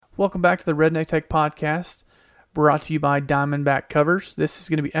Welcome back to the Redneck Tech Podcast, brought to you by Diamondback Covers. This is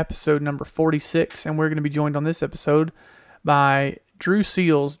going to be episode number 46, and we're going to be joined on this episode by Drew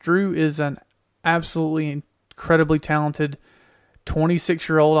Seals. Drew is an absolutely incredibly talented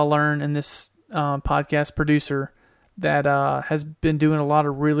 26-year-old, I learned in this podcast, producer that has been doing a lot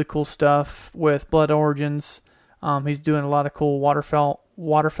of really cool stuff with Blood Origins. He's doing a lot of cool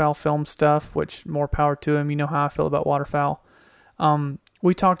waterfowl film stuff, which more power to him. You know how I feel about waterfowl.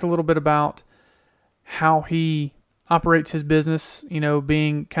 We talked a little bit about how he operates his business, you know,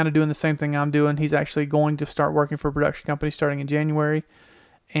 being kind of doing the same thing I'm doing. He's actually going to start working for a production company starting in January,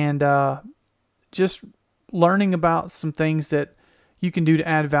 and just learning about some things that you can do to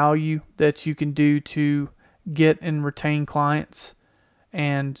add value, that you can do to get and retain clients,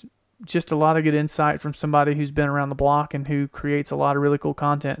 and just a lot of good insight from somebody who's been around the block and who creates a lot of really cool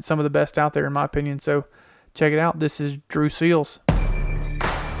content. Some of the best out there, in my opinion. So check it out. This is Drew Seals.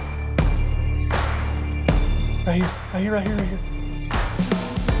 Right here.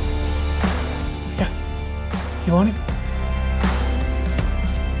 Yeah. You want him?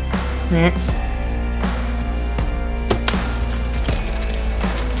 Yeah.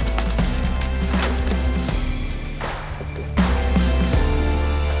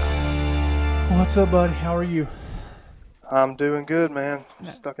 What's up, buddy? How are you? I'm doing good, man.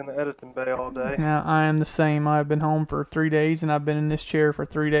 Stuck in the editing bay all day. Yeah, I am the same. I've been home for 3 days, and I've been in this chair for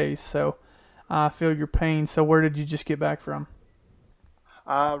 3 days, so I feel your pain. So where did you just get back from?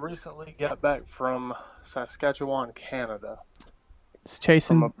 I recently got back from Saskatchewan, Canada. It's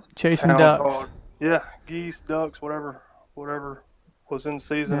chasing town ducks. called- yeah, geese, ducks, whatever was in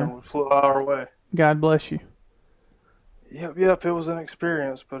season, Yeah. and we flew our way. God bless you. Yep, it was an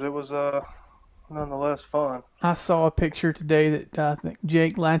experience, but it was nonetheless fun. I saw a picture today that I think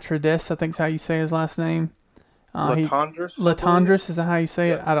Jake Latradis, I think is how you say his last name. Latondras? Latondras, is that how you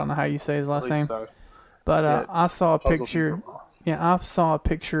say it? Yeah. I don't know how you say his last name. So. But Yeah, I saw a puzzled me picture. for a while. Yeah, I saw a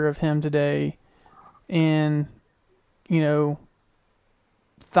picture of him today in,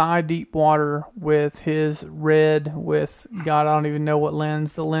 thigh deep water with his red with, God, I don't even know what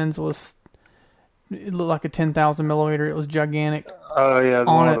lens. The lens it looked like a 10,000 millimeter. It was gigantic. Oh, yeah, On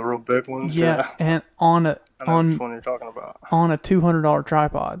one of it. the real big ones. Yeah, and on I know which one you're talking about. a $200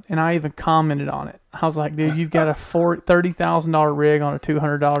 tripod, and I even commented on it. I was like, dude, you've got a $30,000 rig on a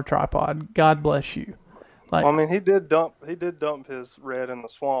 $200 tripod. God bless you. Like, Well, I mean, he did dump his red in the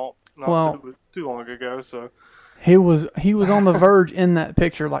swamp not too long ago. So he was on the verge in that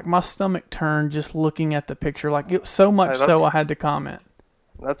picture. Like, my stomach turned just looking at the picture. Like, it was so much so I had to comment.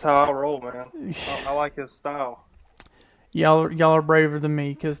 that's how I roll, man. I like his style. Y'all are braver than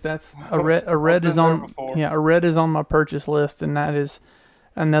me, because that's a red is been there on before. a red is on my purchase list, and that is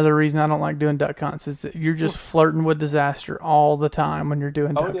another reason I don't like doing duck hunts, is that you're just flirting with disaster all the time when you're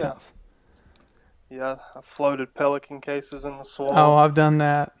doing duck hunts. Yeah, I floated pelican cases in the swamp. Oh, I've done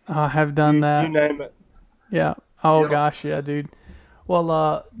that. I have done that. You name it. Yeah. Oh Yeah. gosh, yeah, dude.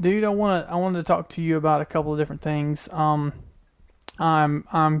 Well, dude, I wanted to talk to you about a couple of different things.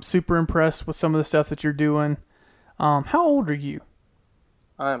 I'm super impressed with some of the stuff that you're doing. How old are you?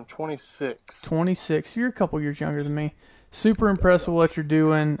 I am 26. 26. You're a couple years younger than me. Super impressed with what you're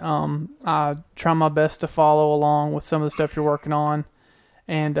doing. I try my best to follow along with some of the stuff you're working on,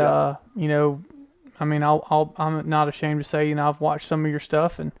 and I'm not ashamed to say, I've watched some of your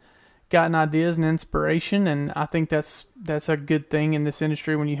stuff and gotten ideas and inspiration, and I think that's a good thing in this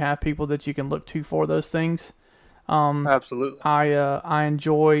industry when you have people that you can look to for those things. Absolutely. I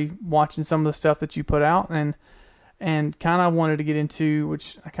enjoy watching some of the stuff that you put out, and kind of wanted to get into,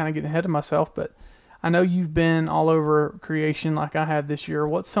 which I kind of get ahead of myself, but I know you've been all over creation like I have this year.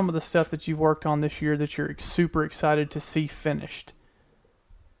 What's some of the stuff that you've worked on this year that you're super excited to see finished?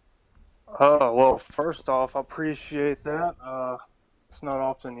 Well, first off, I appreciate that. It's not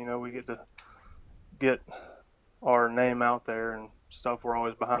often, we get to get our name out there and stuff. We're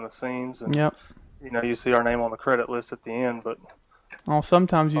always behind the scenes, and Yep. you see our name on the credit list at the end, but Well,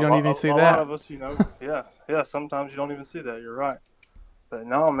 sometimes you don't even see a that. lot of us, yeah, sometimes you don't even see that. You're right. But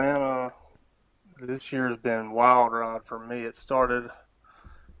no, man, this year's been wild ride for me. It started,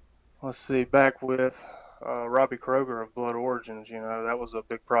 let's see, back with Robbie Kroger of Blood Origins. That was a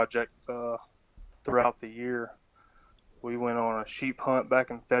big project throughout the year. We went on a sheep hunt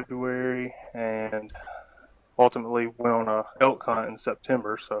back in February and ultimately went on a elk hunt in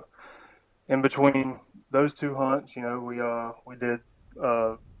September. So in between those two hunts, we did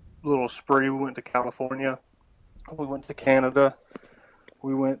a little spree. We went to California. We went to Canada.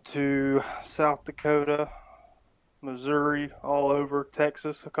 We went to South Dakota, Missouri, all over,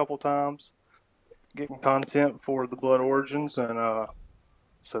 Texas a couple times, getting content for the Blood Origins. And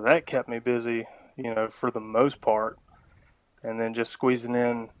So that kept me busy, for the most part. And then just squeezing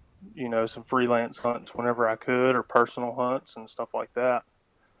in, some freelance hunts whenever I could, or personal hunts and stuff like that.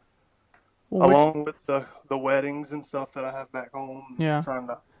 Well, Along with the weddings and stuff that I have back home, yeah. trying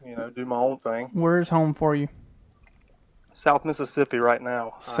to, do my own thing. Where's home for you? South Mississippi right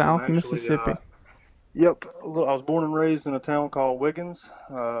now. South Mississippi. Yep. I was born and raised in a town called Wiggins.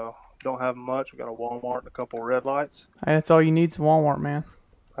 Don't have much. We got a Walmart and a couple of red lights. Hey, that's all you need is Walmart, man.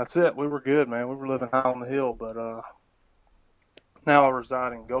 That's it. We were good, man. We were living high on the hill, but now I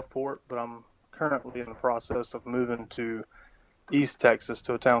reside in Gulfport, but I'm currently in the process of moving to East Texas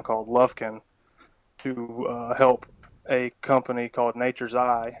to a town called Lufkin to help a company called Nature's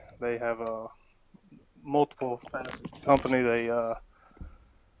Eye. They have a multiple facet company. They're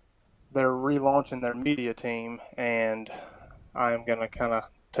relaunching their media team, and I am going to kind of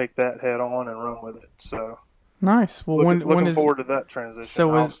take that head on and run with it. So nice. Well, looking forward to that transition.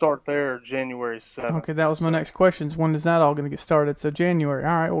 So I'll start there January 7th. Okay, that was my next question. When is that all going to get started? So January.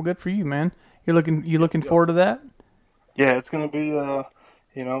 All right. Well, good for you, man. You looking forward to that? Yeah, it's going to be. I'm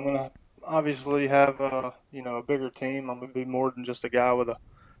going to obviously have a bigger team. I'm going to be more than just a guy with a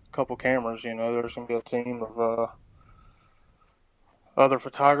couple cameras. There's going to be a team of other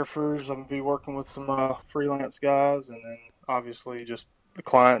photographers. I'm going to be working with some freelance guys, and then obviously just the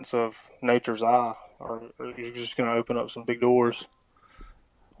clients of Nature's Eye are just going to open up some big doors.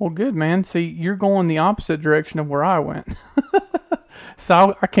 Well, good, man. See, you're going the opposite direction of where I went.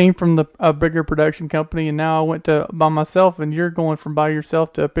 So I came from a bigger production company, and now I went to by myself, and you're going from by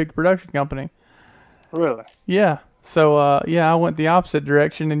yourself to a big production company. Really? Yeah. So, I went the opposite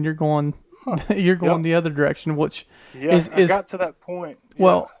direction, and you're going the other direction, which is I got to that point. Yeah.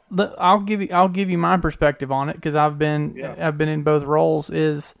 Well, I'll give you my perspective on it, because I've been in both roles.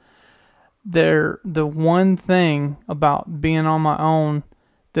 Is there the one thing about being on my own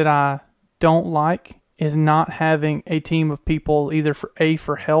that I don't like is not having a team of people, either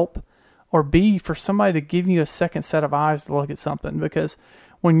for help, or B, for somebody to give you a second set of eyes to look at something. Because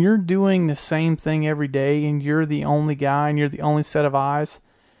when you're doing the same thing every day and you're the only guy and you're the only set of eyes,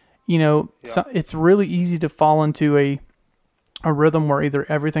 so it's really easy to fall into a rhythm where either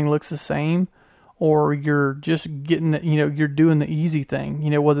everything looks the same, or you're just getting you're doing the easy thing,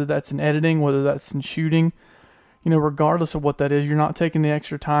 whether that's in editing, whether that's in shooting, regardless of what that is, you're not taking the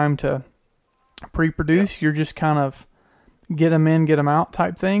extra time to pre-produce. You're just kind of get them in, get them out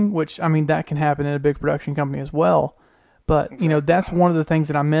type thing, which, I mean, that can happen in a big production company as well. But, that's one of the things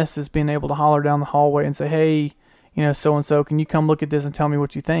that I miss, is being able to holler down the hallway and say, hey, so-and-so, can you come look at this and tell me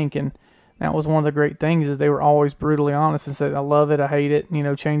what you think? And that was one of the great things, is they were always brutally honest and said, I love it, I hate it,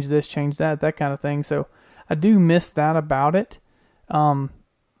 change this, change that kind of thing. So I do miss that about it.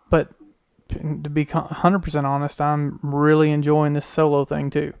 But to be 100% honest, I'm really enjoying this solo thing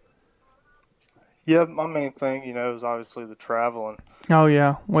too. Yeah, my main thing, is obviously the traveling. Oh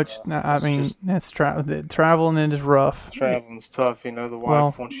yeah, which that's traveling is rough. Traveling's tough, the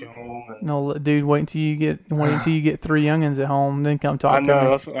wife wants you home. And no, dude, wait until you get 3 youngins at home, then come talk to me. I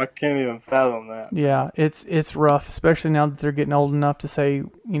know, I can't even fathom that. Yeah, it's rough, especially now that they're getting old enough to say,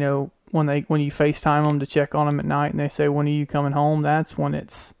 when you FaceTime them to check on them at night, and they say, when are you coming home? That's when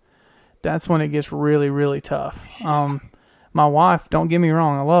it gets really, really tough. My wife, don't get me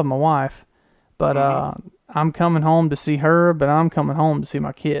wrong, I love my wife. But I'm coming home to see her, but I'm coming home to see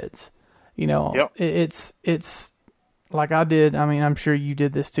my kids. It's like I did. I mean, I'm sure you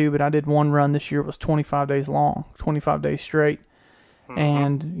did this too, but I did one run this year. It was 25 days long, 25 days straight.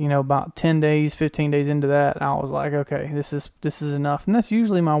 And, about 10 days, 15 days into that, I was like, okay, this is enough. And that's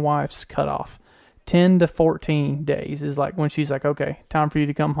usually my wife's cutoff. 10 to 14 days is like when she's like, okay, time for you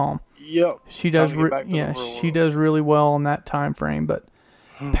to come home. Yep. She does, she does really well in that time frame, but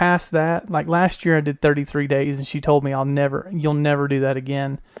past that, like last year I did 33 days, and she told me you'll never do that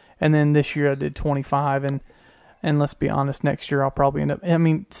again. And then this year I did 25, and let's be honest, next year I'll probably end up,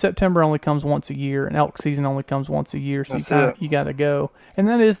 September only comes once a year, and elk season only comes once a year, so you got to go. And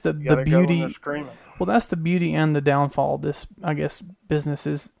that is the beauty. Well, that's the beauty and the downfall of this, I guess, business,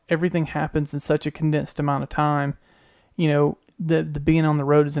 is everything happens in such a condensed amount of time. The being on the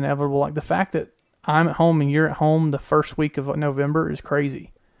road is inevitable. Like the fact that I'm at home and you're at home the first week of November is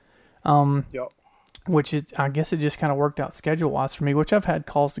crazy. Yep. Which is, I guess it just kind of worked out schedule-wise for me, which I've had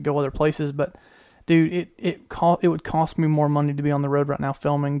calls to go other places, but dude, it would cost me more money to be on the road right now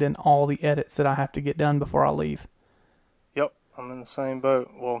filming than all the edits that I have to get done before I leave. Yep, I'm in the same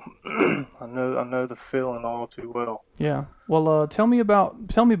boat. Well, I know the feeling all too well. Yeah. Well, tell me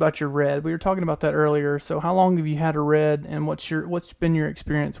about your red. We were talking about that earlier. So how long have you had a red, and what's been your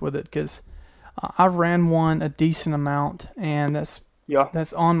experience with it? Because I've ran one a decent amount, and that's Yeah.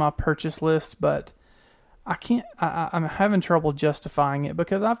 that's on my purchase list, but I can't. I'm having trouble justifying it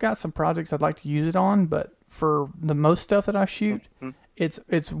because I've got some projects I'd like to use it on, but for the most stuff that I shoot, Mm-hmm.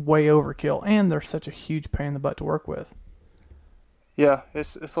 it's way overkill, and they're such a huge pain in the butt to work with. Yeah,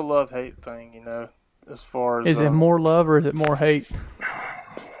 it's a love-hate thing, you know, as far as Is it more love or is it more hate?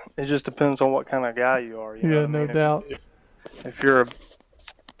 it just depends on what kind of guy you are, you know Yeah, what I no mean? doubt. If you're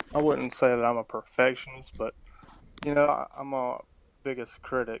I wouldn't say that I'm a perfectionist, but you know, I'm a biggest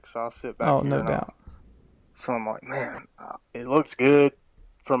critic, so I'll sit back Oh, here no and doubt. I'm like, man, it looks good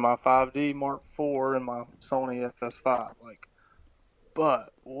for my 5D Mark IV and my Sony FS5. Like,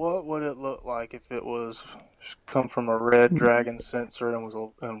 but what would it look like if it was come from a Red Dragon sensor and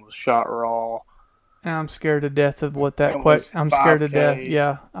was shot raw And I'm scared to death of what that and was I'm scared to death. 5K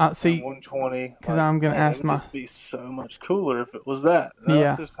Yeah. and See, 120? because Like, I'm gonna man, it ask would my just be so much cooler if it was that. That's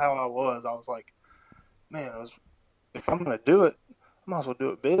yeah. just how I was. I was like, man, if I'm gonna do it, I might as well do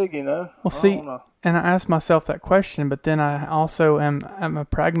it big, you know. Well, I don't see, wanna. and I ask myself that question, but then I also am a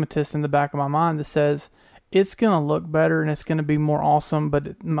pragmatist in the back of my mind that says it's going to look better and it's going to be more awesome,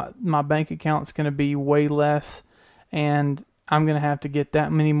 but my bank account's going to be way less, and I'm going to have to get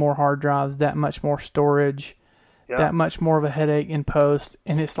that many more hard drives, that much more storage, Yeah. that much more of a headache in post.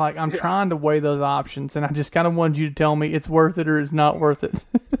 And it's like I'm trying to weigh those options, and I just kind of wanted you to tell me it's worth it or it's not worth it.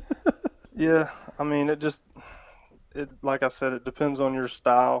 Yeah, I mean, it like I said, it depends on your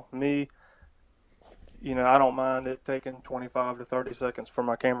style. Me, you know, I don't mind it taking 25 to 30 seconds for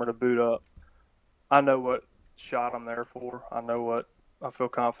my camera to boot up. I know what shot I'm there for. I feel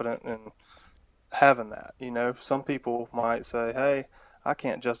confident in having that. You know, some people might say, hey, I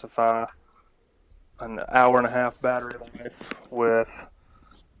can't justify an hour and a half battery life with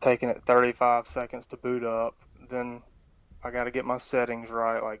taking it 35 seconds to boot up. Then I got to get my settings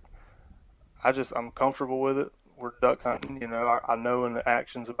right. Like, I'm comfortable with it. We're duck hunting, you know. I know when the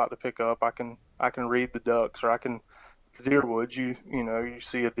action's about to pick up. I can read the ducks, or I can the deer woods. You know, you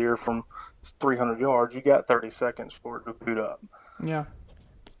see a deer from 300 yards, you got 30 seconds for it to boot up. Yeah.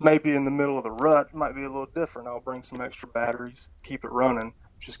 Maybe in the middle of the rut, it might be a little different. I'll bring some extra batteries, keep it running,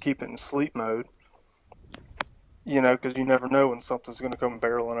 just keep it in sleep mode. You know, because you never know when something's going to come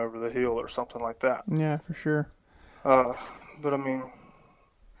barreling over the hill or something like that. Yeah, for sure. But I mean,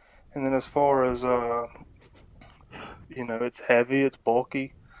 and then as far as you know, it's heavy, it's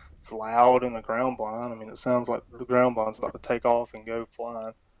bulky, it's loud in the ground blind. I mean, it sounds like the ground blind's about to take off and go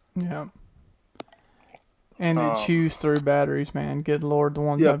flying. Yeah. And it Um, chews through batteries, man. Good Lord, the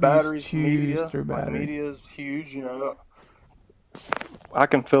ones yeah, I've used batteries, chews media, through like batteries. media is huge. You know, I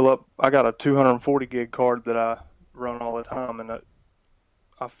can fill up. I got a 240 gig card that I run all the time, and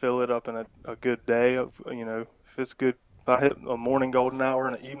I fill it up in a good day. Of you know, if it's good, if I hit a morning golden hour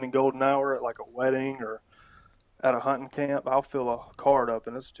and an evening golden hour at like a wedding or at a hunting camp, I'll fill a card up,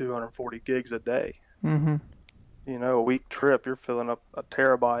 and it's 240 gigs a day. Mm-hmm. You know, a week trip, you're filling up a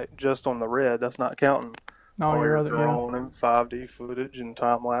terabyte just on the red. That's not counting All all your your other, drone and 5D footage and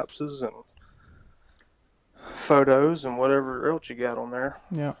time lapses and photos and whatever else you got on there.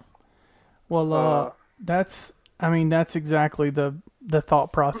 yeah. Well, Uh, that's exactly the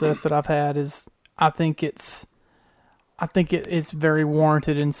thought process that I've had. Is I think it's very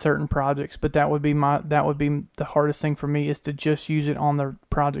warranted in certain projects, but that would be the hardest thing for me is to just use it on the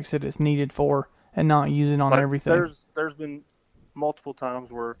projects that it's needed for and not use it on like everything. there's been multiple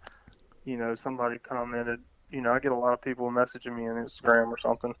times where, you know, somebody commented, you know, I get a lot of people messaging me on Instagram or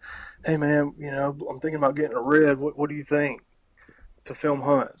something. Hey man, you know, I'm thinking about getting a red. What do you think to film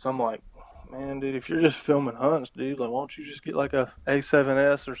hunts? I'm like, man, dude, if you're just filming hunts, dude, like, why don't you just get like a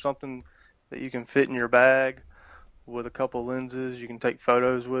A7S or something that you can fit in your bag with a couple lenses. You can take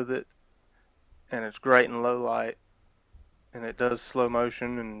photos with it, and it's great in low light, and it does slow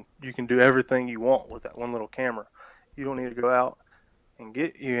motion, and you can do everything you want with that one little camera. You don't need to go out and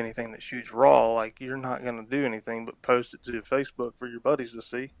get you anything that shoots raw. Like, you're not going to do anything but post it to Facebook for your buddies to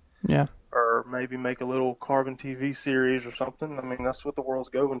see. Yeah. Or maybe make a little carbon TV series or something. I mean, that's what the world's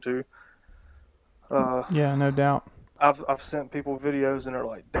going to. Yeah, no doubt. I've sent people videos and they're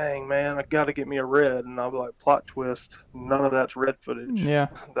like, dang man, I gotta get me a red, and I'll be like, plot twist, none of that's red footage. Yeah.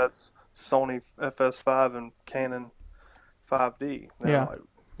 That's Sony FS5 and Canon 5D. They're Yeah. like,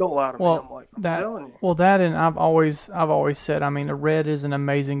 don't lie to me. I'm like, I'm telling you. Well, that and I've always said, I mean, a red is an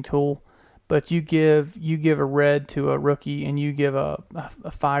amazing tool, but you give a red to a rookie and you give a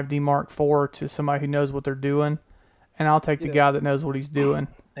 5D Mark IV to somebody who knows what they're doing, and I'll take the guy that knows what he's doing.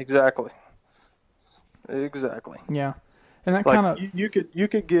 Exactly. Yeah, and that Like, kind of you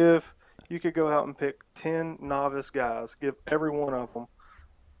could go out and pick 10 novice guys, give every one of them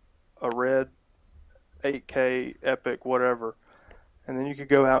a red 8K Epic whatever, and then you could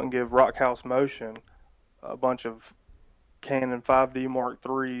go out and give Rockhouse Motion a bunch of Canon 5D Mark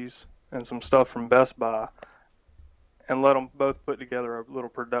IIIs and some stuff from Best Buy, and let them both put together a little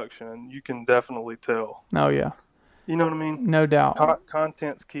production, and you can definitely tell. Oh yeah, You know what I mean? no doubt.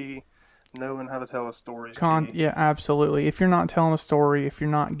 Content's key. Knowing how to tell a story is key. Yeah, absolutely. If you're not telling a story, if you're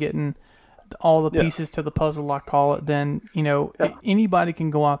not getting all the pieces to the puzzle, I call it, then anybody can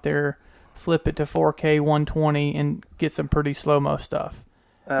go out there, flip it to 4K 120, and get some pretty slow-mo stuff.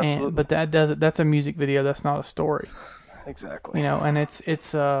 Absolutely. But that's a music video. That's not a story. Exactly. And it's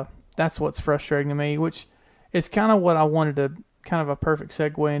that's what's frustrating to me, which is kind of what I wanted to, kind of a perfect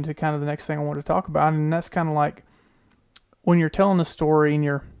segue into kind of the next thing I wanted to talk about, and that's kind of like when you're telling a story and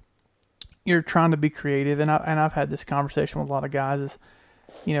you're trying to be creative, and I've had this conversation with a lot of guys, is,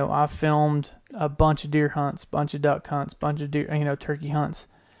 I've filmed a bunch of deer hunts, bunch of duck hunts, bunch of deer, turkey hunts,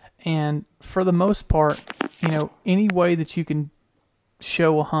 and for the most part, any way that you can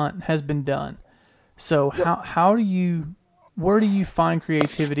show a hunt has been done. So where do you find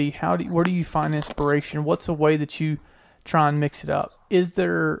creativity? Where do you find inspiration? What's a way that you try and mix it up? Is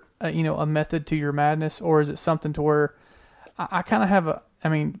there a method to your madness, or is it something to where I kind of have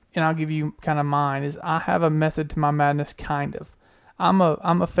and I'll give you kind of mine, is I have a method to my madness, kind of. I'm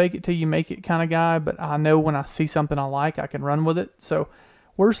a fake it till you make it kind of guy, but I know when I see something I like, I can run with it. So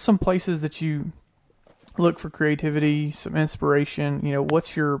where's some places that you look for creativity, some inspiration?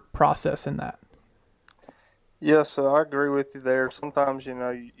 What's your process in that? Yes, I agree with you there. Sometimes,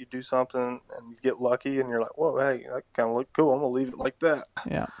 you do something and you get lucky and you're like, whoa, hey, that kind of look cool. I'm going to leave it like that.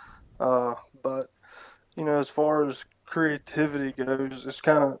 Yeah. But, as far as creativity goes, it's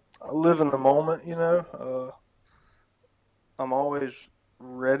kind of, I live in the moment, I'm always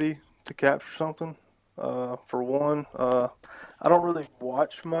ready to capture something. For one, I don't really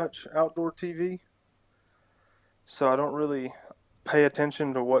watch much outdoor TV, so I don't really pay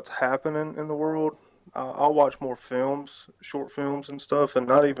attention to what's happening in the world. I'll watch more films, short films and stuff, and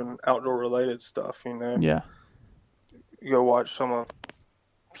not even outdoor related stuff, Yeah. You go watch some of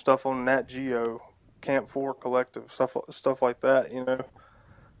stuff on Nat Geo, Camp 4 Collective, stuff like that,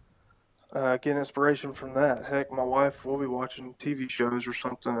 get inspiration from that. Heck, my wife will be watching TV shows or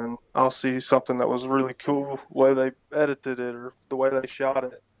something, and I'll see something that was really cool, the way they edited it or the way they shot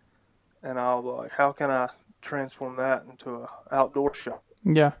it, and I'll be like, how can I transform that into an outdoor shot?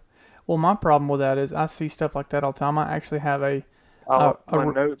 Yeah. Well, my problem with that is I see stuff like that all the time. I actually have my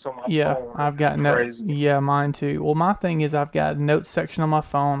notes on my phone. I've got notes. Yeah, mine too. Well, my thing is I've got a notes section on my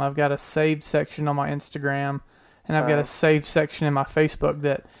phone. I've got a saved section on my Instagram, and I've got a saved section in my Facebook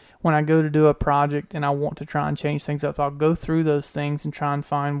that when I go to do a project and I want to try and change things up, I'll go through those things and try and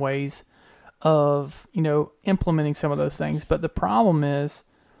find ways of, implementing some of those things. But the problem is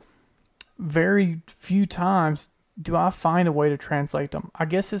very few times do I find a way to translate them. I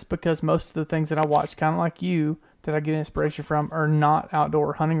guess it's because most of the things that I watch, kind of like you, that I get inspiration from are not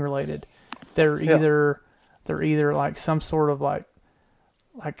outdoor hunting related. They're either like some sort of like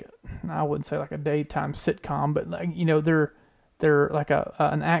I wouldn't say like a daytime sitcom, but like they're like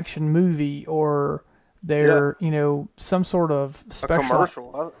an action movie, or they're some sort of special a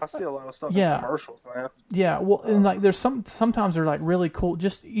commercial. I see a lot of stuff in commercials, man. Yeah, well, and like there's sometimes they're like really cool.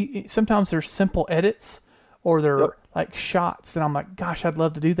 Just sometimes they're simple edits, or they're like shots, and I'm like, gosh, I'd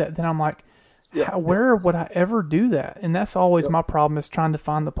love to do that. Then I'm like, where would I ever do that? And that's always my problem, is trying to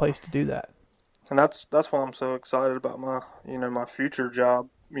find the place to do that. And that's why I'm so excited about my my future job.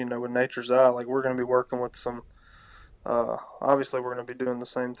 With Nature's Eye, like we're going to be working with some. Obviously, we're going to be doing the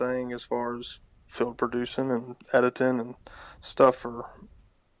same thing as far as field producing and editing and stuff for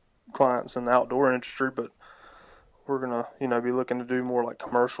clients in the outdoor industry, but we're gonna be looking to do more like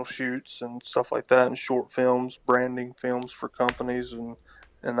commercial shoots and stuff like that, and short films, branding films for companies, and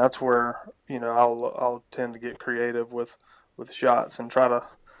that's where I'll tend to get creative with shots and try to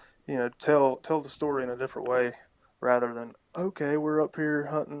tell the story in a different way, rather than, okay, we're up here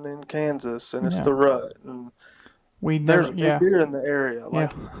hunting in Kansas and it's the rut and there's a big deer in the area.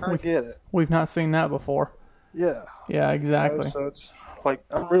 Like, I get it. We've not seen that before. Yeah. Yeah, exactly. So it's like,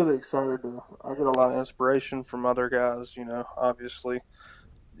 I'm really excited I get a lot of inspiration from other guys, obviously.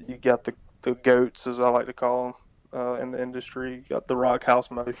 You got the goats, as I like to call them, in the industry. You got the Rockhouse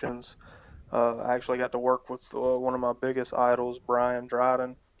Motions. I actually got to work with one of my biggest idols, Brian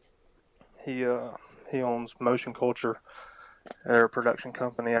Dryden. He owns Motion Culture. They're a production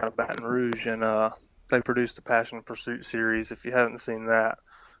company out of Baton Rouge, and they produced the Passion Pursuit series. If you haven't seen that,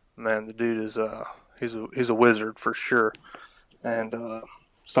 man, the dude is he's a wizard for sure. And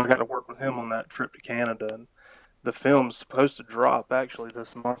so I got to work with him on that trip to Canada. And the film's supposed to drop actually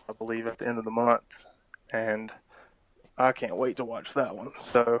this month, I believe, at the end of the month. And I can't wait to watch that one.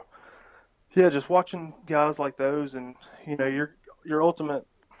 So yeah, just watching guys like those, and you're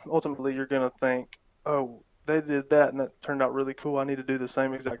ultimately you're gonna think, oh, they did that and that turned out really cool. I need to do the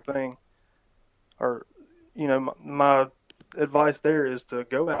same exact thing. Or, my advice there is to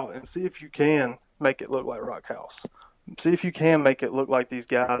go out and see if you can make it look like Rock House. See if you can make it look like these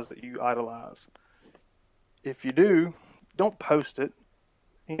guys that you idolize. If you do, don't post it.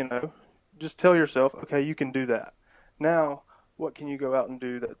 You know, just tell yourself, okay, you can do that. Now, what can you go out and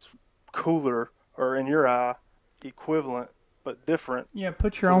do that's cooler or in your eye equivalent but different Yeah,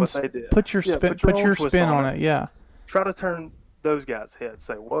 put your to own what they did? put your Yeah, spin put your put own your twist spin on on it. it. Yeah. Try to turn those guys' heads.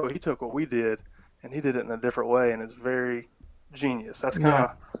 Say, whoa, he took what we did and he did it in a different way, and it's very genius. That's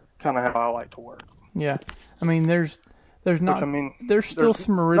Yeah. kind of how I like to work. Yeah. I mean, there's Which not I mean, there's still there's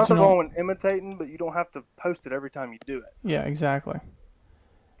some nothing wrong original. with imitating, but you don't have to post it every time you do it. Yeah, exactly.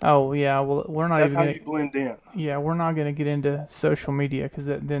 Oh yeah, well we're not That's even how gonna. you blend in. Yeah, we're not gonna get into social media because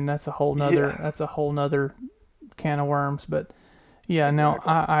then Yeah, that's a whole nother can of worms. But yeah, no,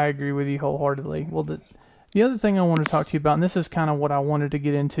 exactly. I agree with you wholeheartedly. Well, the other thing I want to talk to you about, and this is kind of what I wanted to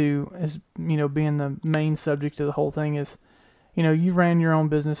get into, is being the main subject of the whole thing is, you ran your own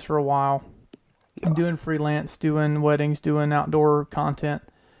business for a while, and Yeah. doing freelance, doing weddings, doing outdoor content,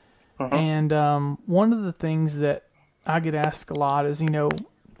 Uh-huh. and one of the things that I get asked a lot is,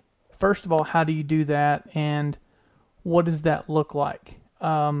 first of all, how do you do that, and what does that look like?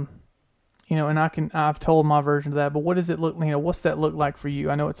 And I've told my version of that, but what does it look, what's that look like for you?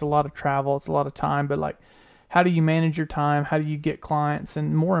 I know it's a lot of travel, it's a lot of time, but like, how do you manage your time? How do you get clients?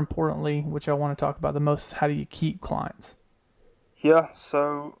 And more importantly, which I want to talk about the most, is how do you keep clients? Yeah,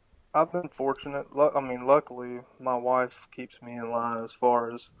 so I've been fortunate. I mean, luckily, my wife keeps me in line as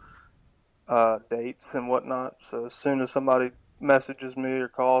far as dates and whatnot. So as soon as somebody messages me or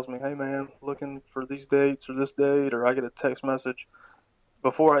calls me, hey man, looking for these dates or this date, or I get a text message,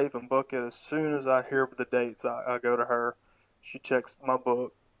 before I even book it, as soon as I hear the dates, I go to her. She checks my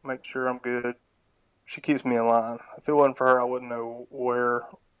book, makes sure I'm good. She keeps me in line. If it wasn't for her, I wouldn't know where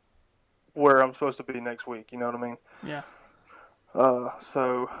I'm supposed to be next week. You know what I mean? Yeah.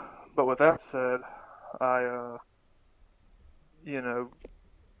 So, but with that said, I, you know,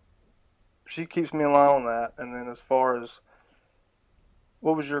 she keeps me in line on that. And then as far as,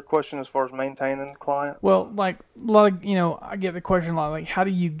 what was your question as far as maintaining clients? Well, like a lot of, I get the question a lot, like, how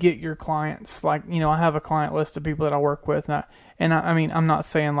do you get your clients? Like, I have a client list of people that I work with, I mean, I'm not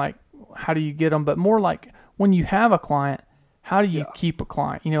saying like, how do you get them, but more like when you have a client, how do you Yeah. keep a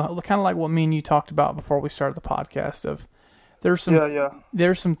client? Kind of like what me and you talked about before we started the podcast of there's some Yeah, yeah.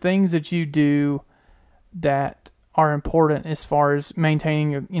 there's some things that you do that are important as far as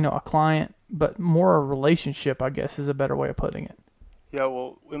maintaining a client, but more a relationship, I guess, is a better way of putting it. Yeah,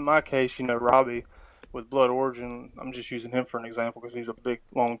 well, in my case, Robbie with Blood Origin, I'm just using him for an example because he's a big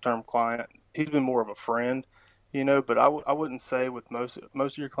long-term client. He's been more of a friend, but I wouldn't say with most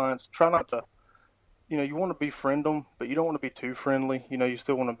of your clients, try not to, you want to befriend them, but you don't want to be too friendly. You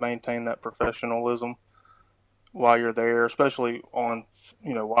still want to maintain that professionalism while you're there, especially on,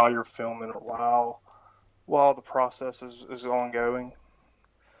 while you're filming or while the process is ongoing.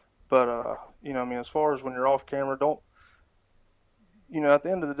 But I mean, as far as when you're off camera, don't at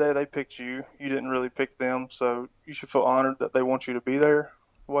the end of the day, they picked you. You didn't really pick them, so you should feel honored that they want you to be there.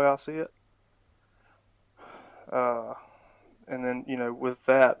 The way I see it, uh, and then with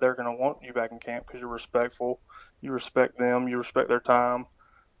that, they're going to want you back in camp because you're respectful. You respect them. You respect their time.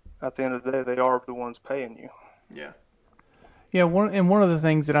 At the end of the day, they are the ones paying you. Yeah. Yeah, one of the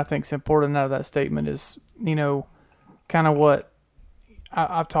things that I think is important out of that statement is, kind of what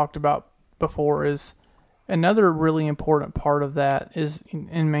I've talked about before is another really important part of that is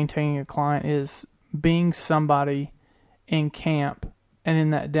in maintaining a client is being somebody in camp and in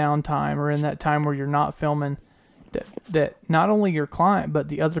that downtime or in that time where you're not filming that not only your client but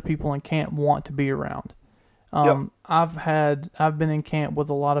the other people in camp want to be around. Yep. I've been in camp with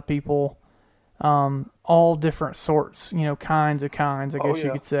a lot of people, all different sorts, kinds, I Oh guess you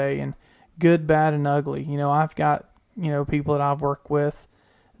yeah. could say, and good, bad, and ugly. I've got, people that I've worked with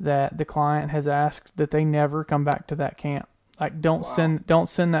that the client has asked that they never come back to that camp. Like, Wow. don't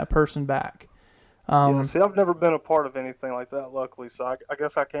send that person back. Yeah. See, I've never been a part of anything like that, luckily, so I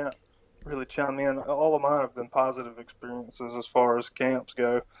guess I can't really chime in. All of mine have been positive experiences as far as camps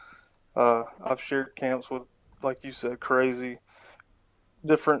go. I've shared camps with, like you said, crazy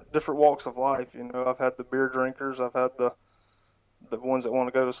different walks of life. I've had the beer drinkers, I've had the ones that want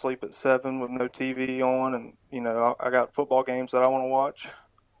to go to sleep at 7 with no TV on, and I got football games that I want to watch,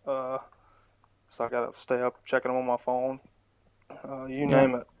 uh, so I got to stay up checking them on my phone. You Yeah.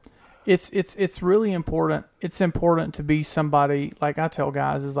 name it. It's really important. It's important to be somebody, like I tell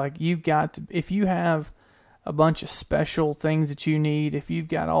guys, is like, you've got to, if you have a bunch of special things that you need, if you've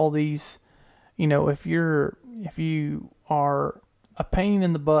got all these, if you are a pain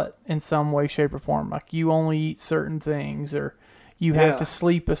in the butt in some way, shape, or form, like you only eat certain things, or you have to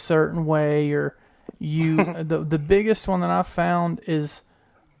sleep a certain way, or the biggest one that I've found is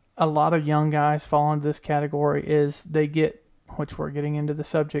a lot of young guys fall into this category is they get, which we're getting into the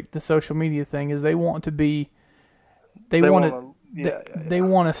subject, the social media thing, is they want to be, they want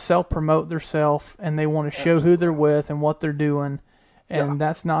to self-promote themselves, and they want to show who they're with and what they're doing, and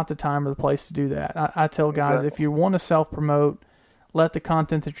that's not the time or the place to do that. I tell guys, if you want to self-promote, let the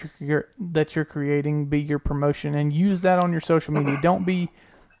content that you're creating be your promotion, and use that on your social media. Don't be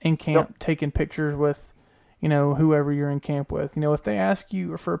in camp taking pictures with, whoever you're in camp with. If they ask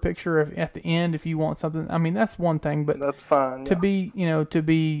you for a picture at the end, if you want something, I mean, that's one thing, but that's fine. To be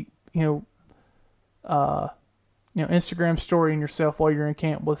Instagram storying yourself while you're in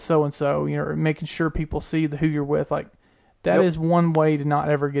camp with so and so, or making sure people see who you're with, like that is one way to not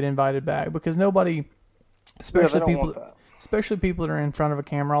ever get invited back, because nobody, especially people that are in front of a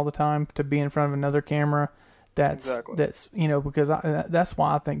camera all the time, to be in front of another camera. That's because that's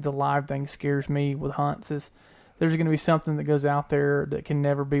why I think the live thing scares me with hunts, is there's going to be something that goes out there that can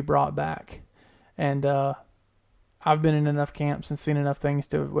never be brought back. And I've been in enough camps and seen enough things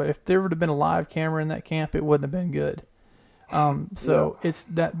if there would have been a live camera in that camp, it wouldn't have been good. It's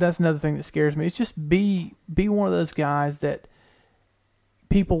that's another thing that scares me. It's just be one of those guys that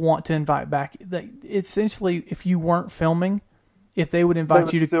people want to invite back. Essentially, if you weren't filming, if they would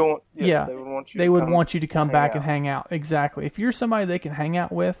invite you to, they would want you to come back and hang out. Exactly. If you're somebody they can hang out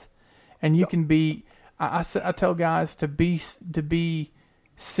with, and you can be, I tell guys to be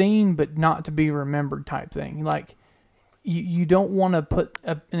seen but not to be remembered type thing. Like you don't want to put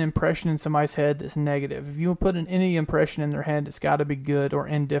an impression in somebody's head that's negative. If you put any impression in their head, it's got to be good or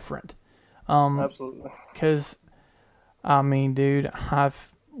indifferent. Absolutely. Because I mean, dude,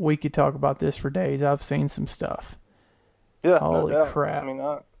 we could talk about this for days. I've seen some stuff. Yeah, holy no crap! I mean,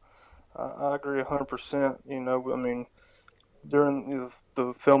 I agree 100%. I mean, during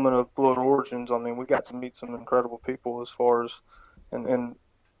the filming of Blood Origins, I mean, we got to meet some incredible people as far as and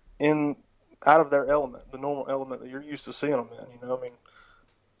in out of their element, the normal element that you're used to seeing them in. I mean,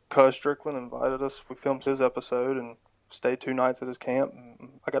 Cuz Strickland invited us. We filmed his episode and stayed 2 nights at his camp. And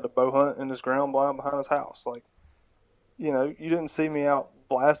I got to bow hunt in his ground blind behind his house. Like, you didn't see me out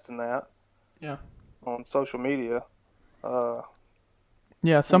blasting that. Yeah. On social media.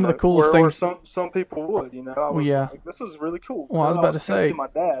 Some of the coolest things. Some people would, I was like, this is really cool. Well, I was about to say. See my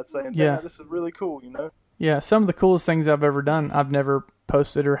dad saying, Dad, this is really cool, Yeah, some of the coolest things I've ever done, I've never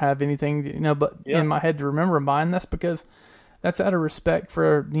posted or have anything, but in my head to remember them by, and that's because that's out of respect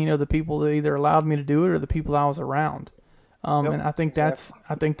for, the people that either allowed me to do it or the people I was around. And I think that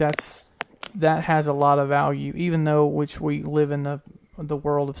has a lot of value, even though which we live in the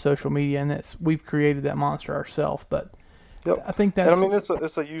world of social media, and we've created that monster ourselves, but. Yep. I think that's. And I mean,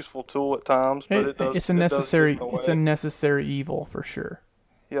 it's a useful tool at times, but it's a necessary evil for sure.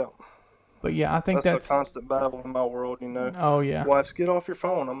 Yeah. But yeah, I think that's a constant battle in my world. Oh yeah. Wives, get off your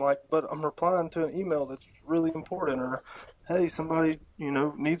phone. I'm like, but I'm replying to an email that's really important, or hey, somebody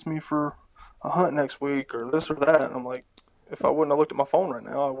needs me for a hunt next week, or this or that. And I'm like, if I wouldn't have looked at my phone right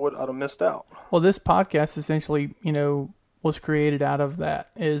now, I'd have missed out. Well, this podcast essentially, was created out of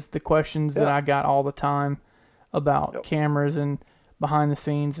that. Is the questions that I got all the time about cameras and behind the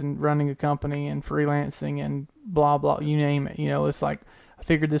scenes and running a company and freelancing and blah, blah, you name it. It's like, I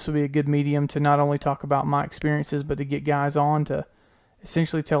figured this would be a good medium to not only talk about my experiences, but to get guys on to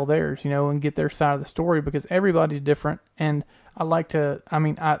essentially tell theirs, and get their side of the story, because everybody's different. And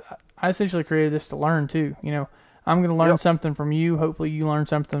I essentially created this to learn too. I'm going to learn something from you. Hopefully you learn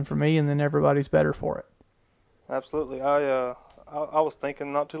something from me, and then everybody's better for it. Absolutely. I was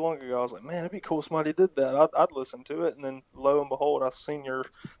thinking not too long ago, I was like, man, it'd be cool if somebody did that. I'd listen to it. And then lo and behold, I've seen your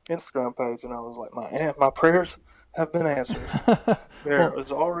Instagram page, and I was like, my prayers have been answered. There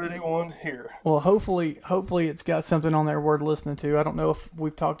is already one here. Well, hopefully it's got something on there worth listening to. I don't know if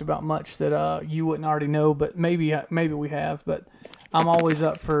we've talked about much that you wouldn't already know, but maybe we have. But I'm always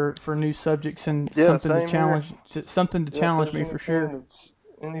up for new subjects and something to challenge me for sure.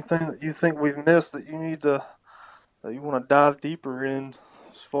 Anything that you think we've missed that you need to. That you want to dive deeper in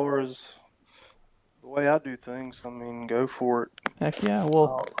as far as the way I do things, I mean, go for it. Heck yeah.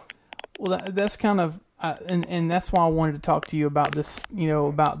 Well, that's kind of, and that's why I wanted to talk to you about this,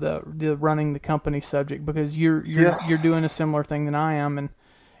 about the running the company subject, because you're doing a similar thing than I am. And,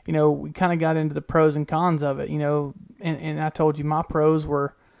 we kind of got into the pros and cons of it, and I told you my pros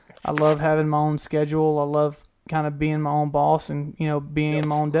were I love having my own schedule. I love kind of being my own boss and, being in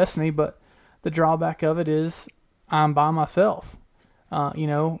my own destiny. But the drawback of it is I'm by myself,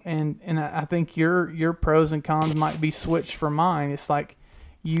 and I think your pros and cons might be switched from mine. It's like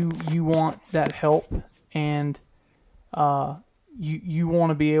you want that help, and you want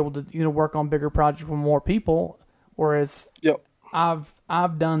to be able to work on bigger projects with more people, whereas Yep. I've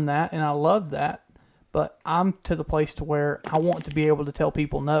done that and I love that, but I'm to the place to where I want to be able to tell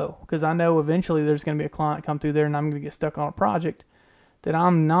people no, because I know eventually there's going to be a client come through there and I'm going to get stuck on a project that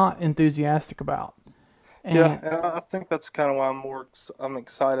I'm not enthusiastic about. And And I think that's kind of why I'm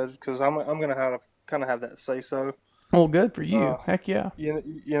excited, because I'm gonna have that say so. well, good for you. Uh, Heck yeah.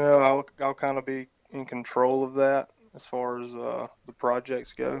 I'll kind of be in control of that as far as the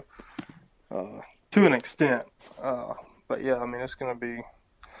projects go, to an extent. But yeah, I mean, it's gonna be.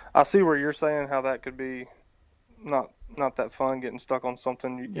 I see where you're saying how that could be not that fun, getting stuck on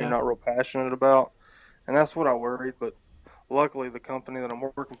something you're Yeah. not real passionate about, and that's what I worried. But luckily, the company that I'm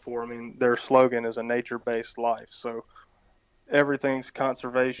working for, I mean, their slogan is a nature-based life, so everything's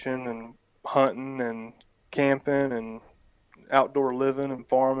conservation and hunting and camping and outdoor living and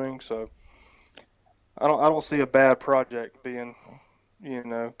farming. So I don't see a bad project being,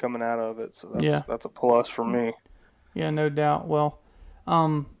 coming out of it. So Yeah. that's a plus for me. Yeah, no doubt. Well,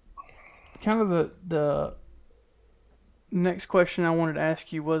 kind of the next question I wanted to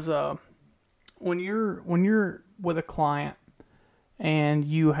ask you was when you're with a client and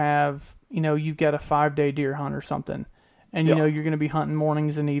you have you've got a 5-day deer hunt or something, and Yeah. you're going to be hunting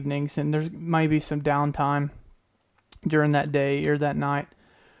mornings and evenings, and there's maybe some downtime during that day or that night.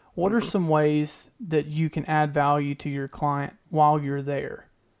 What are some ways that you can add value to your client while you're there?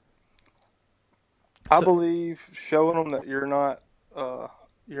 I So- believe showing them that you're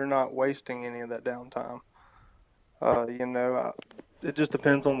not wasting any of that downtime. It just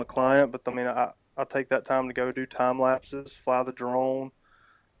depends on the client, but I mean, I take that time to go do time lapses, fly the drone,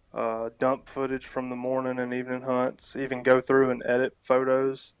 dump footage from the morning and evening hunts, even go through and edit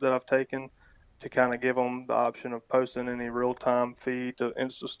photos that I've taken to kind of give them the option of posting any real-time feed to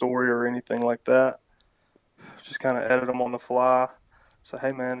Insta Story or anything like that. Just kind of edit them on the fly. Say,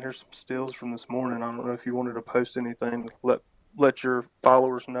 hey man, here's some stills from this morning. I don't know if you wanted to post anything. Let your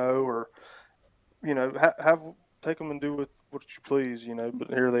followers know, or have take them and do with what you please. But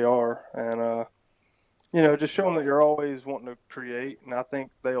here they are, and just show them that you're always wanting to create. And I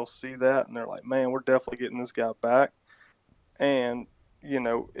think they'll see that, and they're like, man, we're definitely getting this guy back. And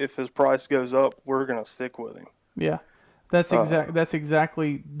if his price goes up, we're gonna stick with him. Yeah, that's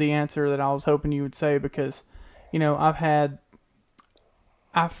exactly the answer that I was hoping you would say, because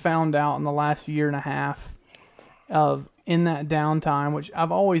I've found out in the last year and a half of in that downtime, which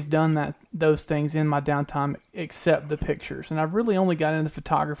I've always done those things in my downtime except the pictures, and I've really only got into the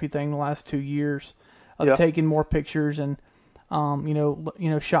photography thing the last 2 years of taking more pictures and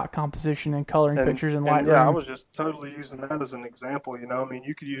shot composition and coloring pictures in Lightroom. Yeah, I was just totally using that as an example. I mean,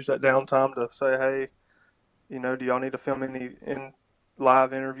 you could use that downtime to say, hey, do y'all need to film any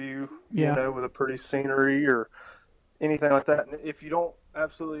live interview, with a pretty scenery or anything like that. And if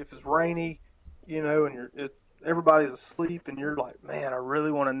it's rainy, and everybody's asleep and you're like, man, I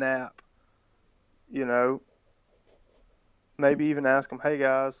really want to nap, maybe even ask them, hey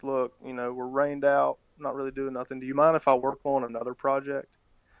guys, look, we're rained out, not really doing nothing. Do you mind if I work on another project?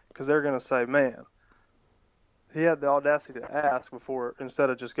 Because they're going to say, man, he had the audacity to ask before, instead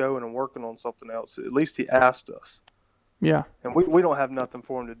of just going and working on something else. At least he asked us. Yeah. And we don't have nothing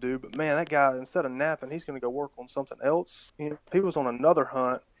for him to do. But, man, that guy, instead of napping, he's going to go work on something else. If he was on another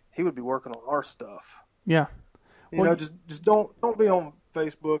hunt, he would be working on our stuff. Yeah. Just don't be on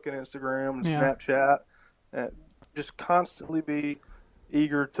Facebook and Instagram and Snapchat. And just constantly be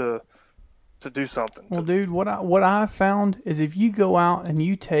eager to do something. Well, dude, what I found is if you go out and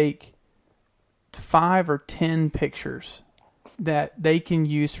you take 5 or 10 pictures that they can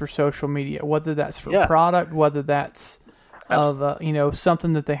use for social media, whether that's for product, whether that's of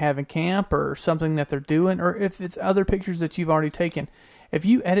something that they have in camp or something that they're doing, or if it's other pictures that you've already taken. If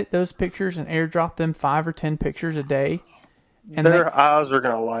you edit those pictures and airdrop them 5 or 10 pictures a day, and their eyes are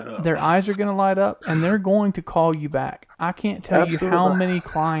going to light up. Their eyes are going to light up, and they're going to call you back. I can't tell you how many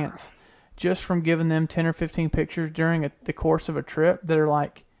clients, just from giving them 10 or 15 pictures during the course of a trip, that are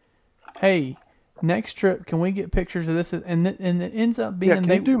like, hey, next trip, can we get pictures of this? And it ends up being... can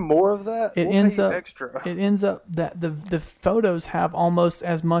you do more of that? It ends up that the photos have almost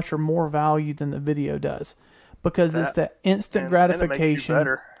as much or more value than the video does, because it's that instant gratification. And it makes you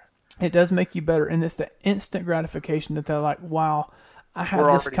better. It does make you better, and it's the instant gratification that they're like, wow, I have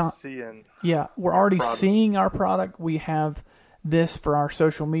we're this... already seeing we're already seeing our product. We have this for our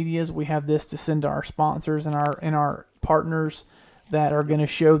social medias. We have this to send to our sponsors and our partners that are going to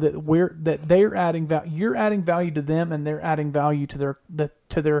show that they're adding value. You're adding value to them, and they're adding value to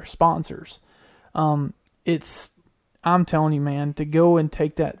their sponsors. I'm telling you, man, to go and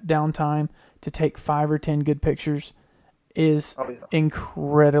take that downtime to take 5 or 10 good pictures is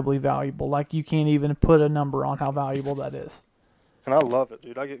incredibly valuable. Like, you can't even put a number on how valuable that is. And I love it,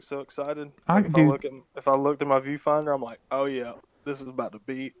 dude. I get so excited. If I looked at my viewfinder, I'm like, oh yeah, this is about to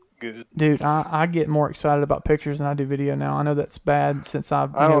be good. Dude, I get more excited about pictures than I do video now. I know that's bad since I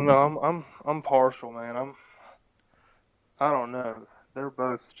don't know. I'm partial, man. I don't know. They're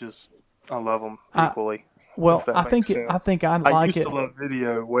both just, I love them equally. Well, I think I used to love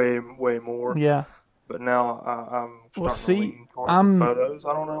video way more. Yeah. But now I'm starting to lean towards photos.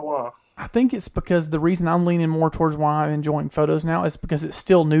 I don't know why. I think it's because the reason I'm leaning more towards why I'm enjoying photos now is because it's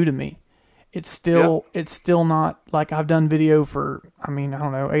still new to me. It's still not like I've done video for, I don't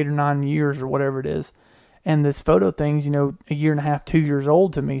know, 8 or 9 years or whatever it is. And this photo thing's, a year and a half, 2 years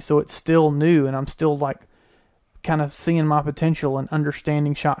old to me. So it's still new, and I'm still like kind of seeing my potential and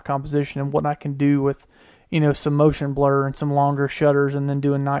understanding shot composition and what I can do with, some motion blur and some longer shutters, and then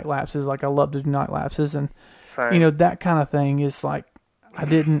doing night lapses. Like, I love to do night lapses, and that kind of thing is like, I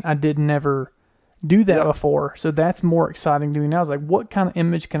didn't ever do that before. So that's more exciting to me now. It's like, what kind of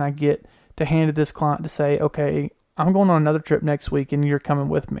image can I get to hand to this client to say, okay, I'm going on another trip next week and you're coming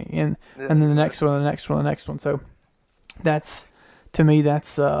with me. And then the next one, the next one, the next one. So that's, to me,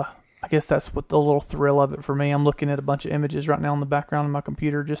 that's, I guess that's what the little thrill of it for me. I'm looking at a bunch of images right now in the background of my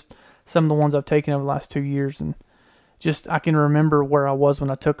computer, just some of the ones I've taken over the last 2 years. And just, I can remember where I was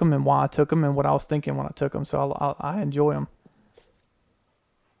when I took them and why I took them and what I was thinking when I took them. So I enjoy them.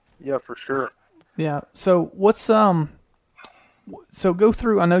 Yeah, for sure. Yeah. So what's, so go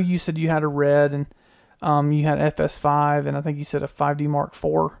through, I know you said you had a Red and, you had FS5 and I think you said a 5D Mark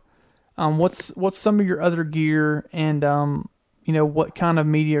IV. What's some of your other gear and, what kind of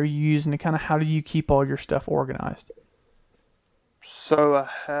media are you using and kind of how do you keep all your stuff organized? So I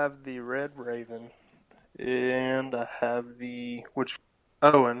have the Red Raven and I have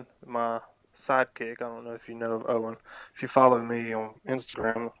Owen, my sidekick. I don't know if you know of Owen. If you follow me on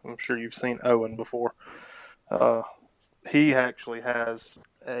Instagram, I'm sure you've seen Owen before. He actually has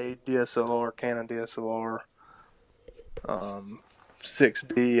a DSLR, Canon DSLR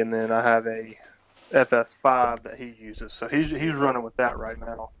 6D, and then I have a FS5 that he uses. So he's running with that right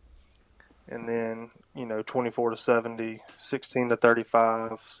now. And then, 24 to 70, 16 to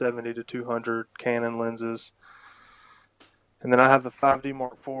 35, 70 to 200 Canon lenses. And then I have the 5D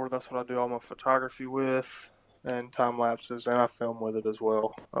Mark IV. That's what I do all my photography with, and time lapses, and I film with it as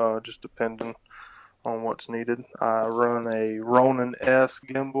well, just depending on what's needed. I run a Ronin S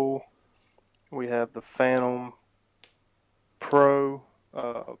gimbal. We have the Phantom Pro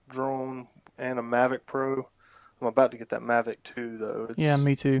drone and a Mavic Pro. I'm about to get that Mavic 2 though. Yeah,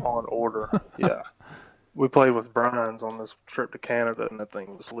 me too. On order. Yeah, we played with Brian's on this trip to Canada, and that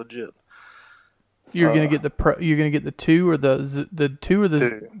thing was legit. You're gonna get the Pro. You're gonna get the 2 or the 2 or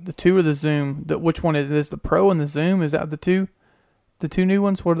the 2 or the Zoom. Which one is the Pro and the Zoom? Is that the 2? The 2 new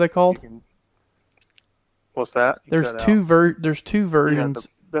ones. What are they called? What's that? There's two versions.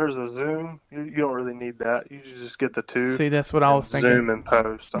 There's a Zoom. You don't really need that. You just get the 2. See, that's what I was thinking. Zoom and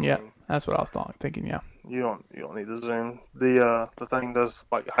post. I mean, that's what I was thinking. Yeah. You don't need the Zoom. The thing does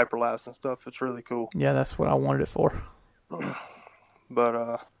like hyperlapse and stuff. It's really cool. Yeah, that's what I wanted it for.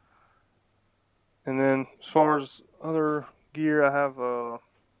 But and then as far as other gear, I have a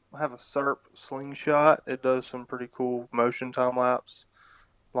SERP slingshot. It does some pretty cool motion time lapse,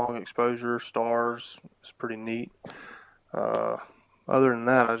 long exposure, stars. It's pretty neat. Other than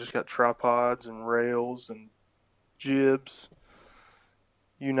that, I just got tripods and rails and jibs.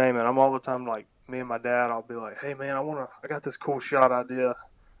 You name it. I'm all the time like me and my dad. I'll be like, "Hey man, I got this cool shot idea.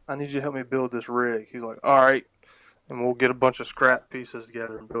 I need you to help me build this rig." He's like, "All right." And we'll get a bunch of scrap pieces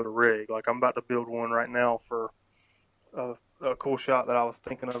together and build a rig. Like, I'm about to build one right now for a cool shot that I was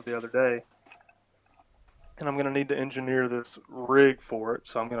thinking of the other day. And I'm going to need to engineer this rig for it,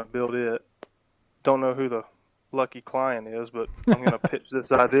 so I'm going to build it. Don't know who the lucky client is, but I'm going to pitch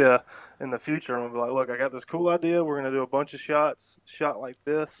this idea in the future. I'm going to be like, look, I got this cool idea. We're going to do a bunch of shots, shot like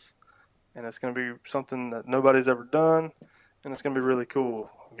this. And it's going to be something that nobody's ever done. And it's going to be really cool.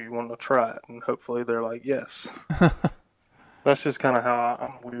 You want to try it, and hopefully they're like, yes. That's just kind of how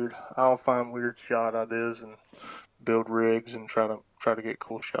I'm weird. I'll find weird shot ideas and build rigs and try to get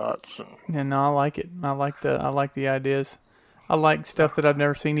cool shots. Yeah, no, I like it. I like the ideas. I like stuff that I've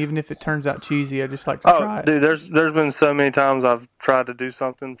never seen, even if it turns out cheesy. I just like to try it. Dude, there's been so many times I've tried to do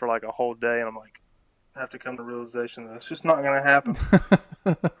something for like a whole day, and I'm like, have to come to realization that it's just not going to happen.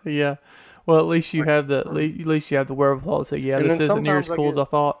 Yeah. Well, at least you have at least you have the wherewithal to say, yeah, And this then isn't near as sometimes cool as I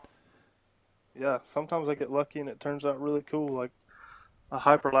thought. yeah, sometimes I get lucky and it turns out really cool. Like a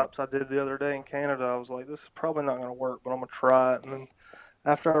hyperlapse I did the other day in Canada, I was like, this is probably not going to work, but I'm going to try it. And then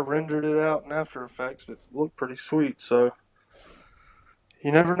after I rendered it out in After Effects, it looked pretty sweet. So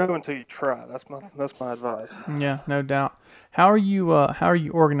you never know until you try. That's my advice. Yeah, no doubt. How are you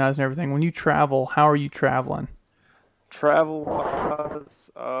organizing everything? When you travel, how are you traveling? Travel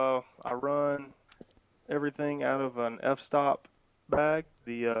wise, I run everything out of an f-stop bag,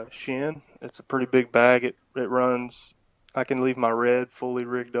 the Shin. It's a pretty big bag. It runs. I can leave my red fully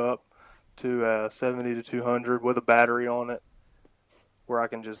rigged up to 70 to 200 with a battery on it, where I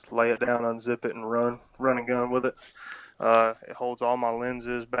can just lay it down, unzip it, and run and gun with it. It holds all my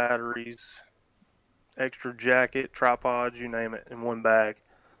lenses, batteries, extra jacket, tripods, you name it, in one bag.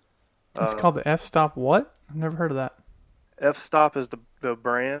 It's called the F-stop what? I've never heard of that. F-stop is the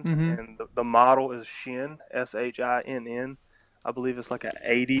brand, Mhm. and the model is Shin, Shinn. I believe it's like an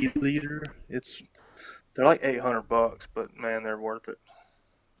 80 liter. They're like $800, but man, they're worth it.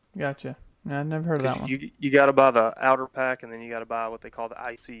 Gotcha. Yeah, I've never heard of that 'Cause one. you got to buy the outer pack, and then you got to buy what they call the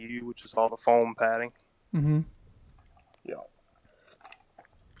ICU, which is all the foam padding. Mhm. Yeah.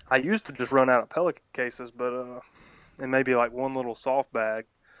 I used to just run out of pellet cases, but and maybe like one little soft bag.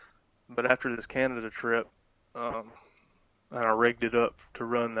 But after this Canada trip, and I rigged it up to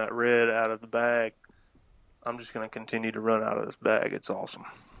run that red out of the bag, I'm just going to continue to run out of this bag. It's awesome.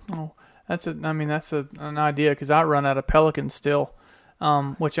 Oh, that's an idea because I run out of Pelican still,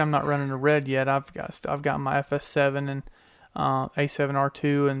 which I'm not running a red yet. I've got my FS7 and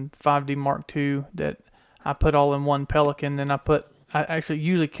A7R2 and 5D Mark II that I put all in one Pelican. Then I actually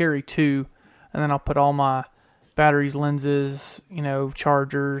usually carry two, and then I'll put all my batteries, lenses,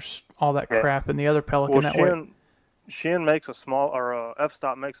 chargers, all that crap in the other Pelican. Well, Shin makes a small, or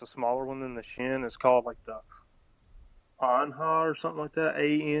F-stop makes a smaller one than the Shin. It's called like the Anha or something like that,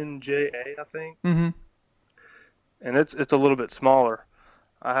 ANJA, I think. Mm-hmm. And it's a little bit smaller.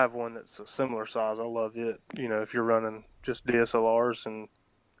 I have one that's a similar size. I love it. If you're running just DSLRs and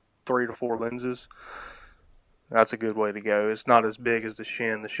 3 to 4 lenses, that's a good way to go. It's not as big as the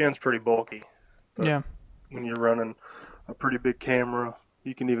Shin. The Shin's pretty bulky. Yeah. When you're running a pretty big camera,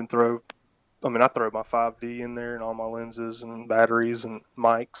 you can even throw. I throw my 5D in there and all my lenses and batteries and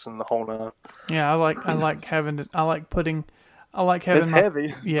mics and the whole nine. Yeah, I like having It's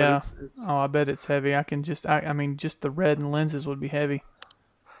heavy. Yeah. It's, Oh, I bet it's heavy. just the red and lenses would be heavy.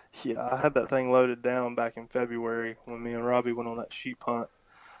 yeah, I had that thing loaded down back in February when me and Robbie went on that sheep hunt.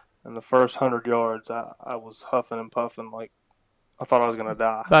 And the first 100 yards, I was huffing and puffing like I thought I was gonna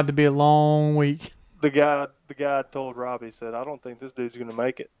die. About to be a long week. The guy told Robbie, said, "I don't think this dude's gonna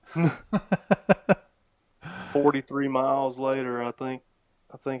make it." 43 miles later, I think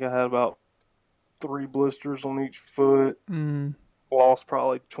I had about 3 blisters on each foot. Lost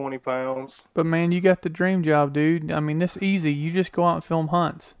probably 20 pounds. But man, you got the dream job, dude. This easy. You just go out and film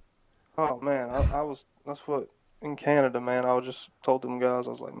hunts. Oh man, that's what in Canada, man. I was just told them guys,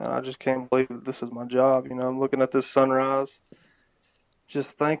 I was like, man, I just can't believe that this is my job. I'm looking at this sunrise,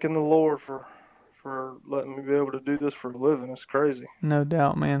 just thanking the Lord for letting me be able to do this for a living. It's crazy. No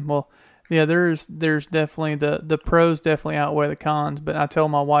doubt, man. Well, yeah, there's definitely the pros definitely outweigh the cons, but I tell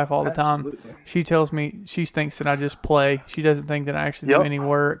my wife all the time. She tells me she thinks that I just play. She doesn't think that I actually do any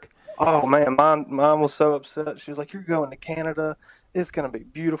work. Oh man, mine was so upset. She was like, "You're going to Canada. It's gonna be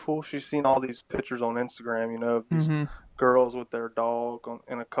beautiful." She's seen all these pictures on Instagram, of these girls with their dog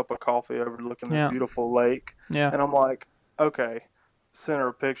and a cup of coffee overlooking this beautiful lake. Yeah. And I'm like, okay, send her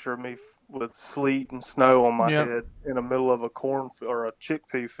a picture of me with sleet and snow on my head in the middle of a corn or a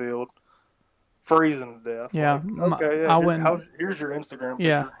chickpea field, freezing to death. Yeah. Like, okay. Here's your Instagram picture.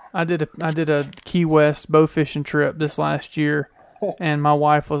 Yeah. I did a Key West bow fishing trip this last year, and my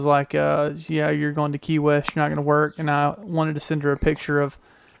wife was like, "Yeah, you're going to Key West. You're not going to work." And I wanted to send her a picture of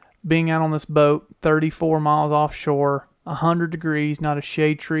being out on this boat, 34 miles offshore, 100 degrees, not a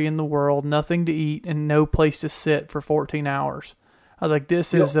shade tree in the world, nothing to eat, and no place to sit for 14 hours. I was like,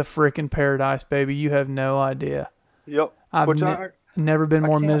 this is a freaking paradise, baby. You have no idea. Yep. I've never been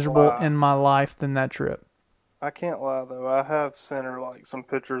more miserable in my life than that trip. I can't lie, though. I have sent her, some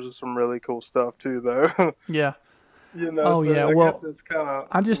pictures of some really cool stuff, too, though. Yeah. Oh, so yeah. I guess it's kind of...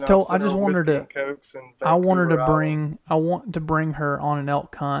 I want to bring her on an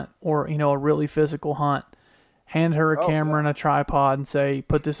elk hunt or, a really physical hunt. Hand her a camera and a tripod and say,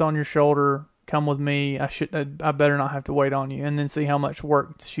 put this on your shoulder, come with me. I better not have to wait on you, and then see how much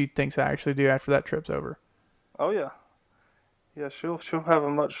work she thinks I actually do after that trip's over. Oh yeah, Yeah, she'll have a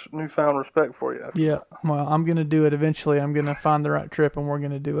much newfound respect for you. Yeah. Well, I'm gonna do it eventually. I'm gonna find the right trip, and we're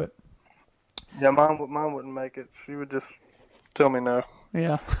gonna do it. Yeah, mine wouldn't make it. She would just tell me no.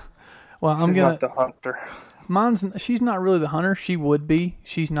 Yeah. Well, I'm She's gonna. not the hunter. She's not really the hunter. She would be.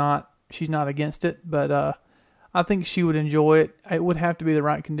 She's not against it, but I think she would enjoy it. It would have to be the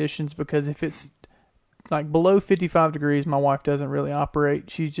right conditions because if it's like below 55 degrees, my wife doesn't really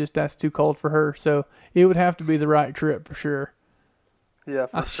operate. That's too cold for her. So it would have to be the right trip for sure. Yeah,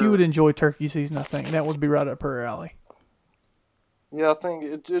 for She sure. would enjoy turkey season, I think. That would be right up her alley. Yeah, I think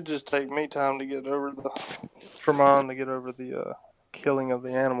it'd just take me time to get over for mine to get over the killing of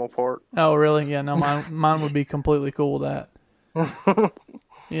the animal part. Oh, really? Yeah, no, mine would be completely cool with that.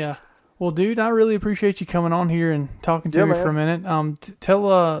 Yeah. Well, dude, I really appreciate you coming on here and talking to me for a minute.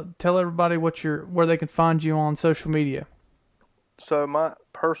 Tell everybody where they can find you on social media. So my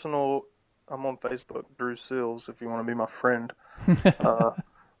personal, I'm on Facebook, Drew Seals, if you want to be my friend.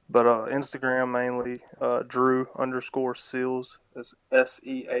 But Instagram mainly, Drew_Seals. That's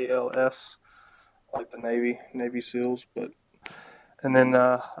SEALS, like the Navy SEALs. And then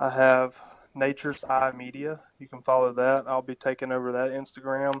I have Nature's Eye Media. You can follow that. I'll be taking over that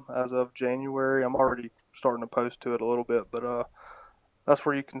Instagram as of January. I'm already starting to post to it a little bit, but that's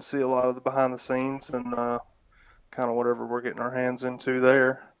where you can see a lot of the behind the scenes and kind of whatever we're getting our hands into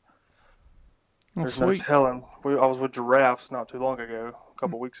there. Oh, There's sweet. no telling. I was with giraffes not too long ago, a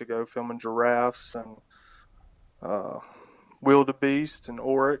couple weeks ago, filming giraffes and wildebeest and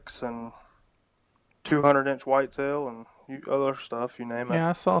oryx and 200-inch whitetail and other stuff, you name it. Yeah,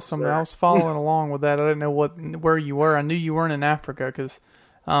 I saw some. I was following along with that. I didn't know where you were. I knew you weren't in Africa because.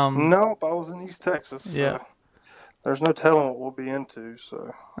 Nope, I was in East Texas. Yeah. So there's no telling what we'll be into,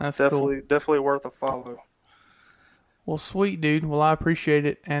 so That's definitely worth a follow. Well, sweet, dude. Well, I appreciate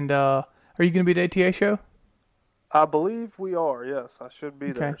it. And are you going to be at the ATA show? I believe we are. Yes, I should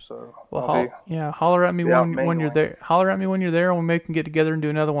be there. So well, holler at me when you're there. Holler at me when you're there, and we can get together and do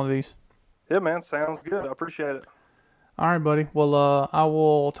another one of these. Yeah, man, sounds good. I appreciate it. All right, buddy. Well, I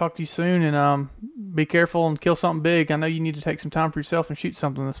will talk to you soon, and be careful and kill something big. I know you need to take some time for yourself and shoot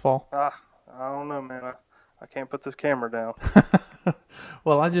something this fall. I don't know, man. I can't put this camera down.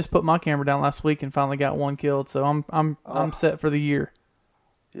 Well, I just put my camera down last week and finally got one killed, so I'm set for the year.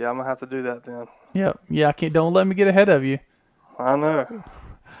 Yeah, I'm gonna have to do that then. Yep. Yeah, I can't. Don't let me get ahead of you. I know.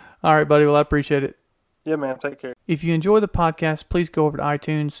 All right, buddy. Well, I appreciate it. Yeah, man. Take care. If you enjoy the podcast, please go over to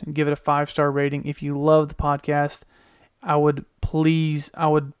iTunes and give it a 5-star rating. If you love the podcast, I would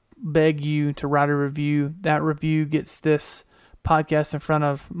beg you to write a review. That review gets this podcast in front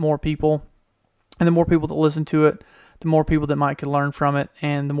of more people. And the more people that listen to it, the more people that could learn from it.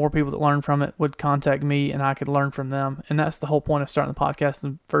 And the more people that learn from it would contact me and I could learn from them. And that's the whole point of starting the podcast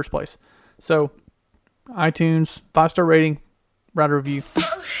in the first place. So, iTunes, 5-star rating, write a review.